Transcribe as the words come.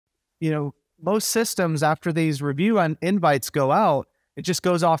most systems after these review invites go out, it just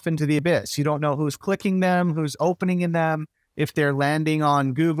goes off into the abyss. You don't know who's clicking them, who's opening in them, if they're landing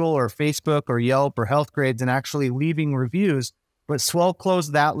on Google or Facebook or Yelp or Health Grades and actually leaving reviews. But Swell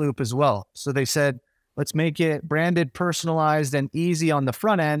closed that loop as well. So they said, let's make it branded, personalized, and easy on the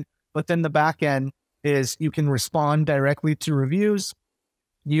front end. But then the back end is you can respond directly to reviews.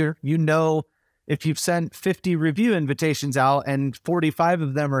 If you've sent 50 review invitations out and 45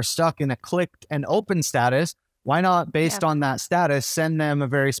 of them are stuck in a clicked and open status, why not, based on that status, send them a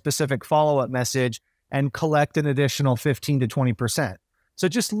very specific follow-up message and collect an additional 15 to 20%. So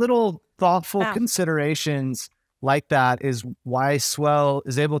just little thoughtful considerations like that is why Swell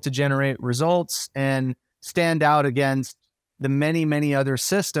is able to generate results and stand out against the many, many other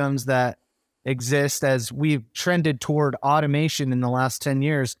systems that exist as we've trended toward automation in the last 10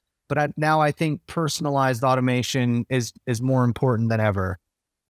 years. But now I think personalized automation is more important than ever.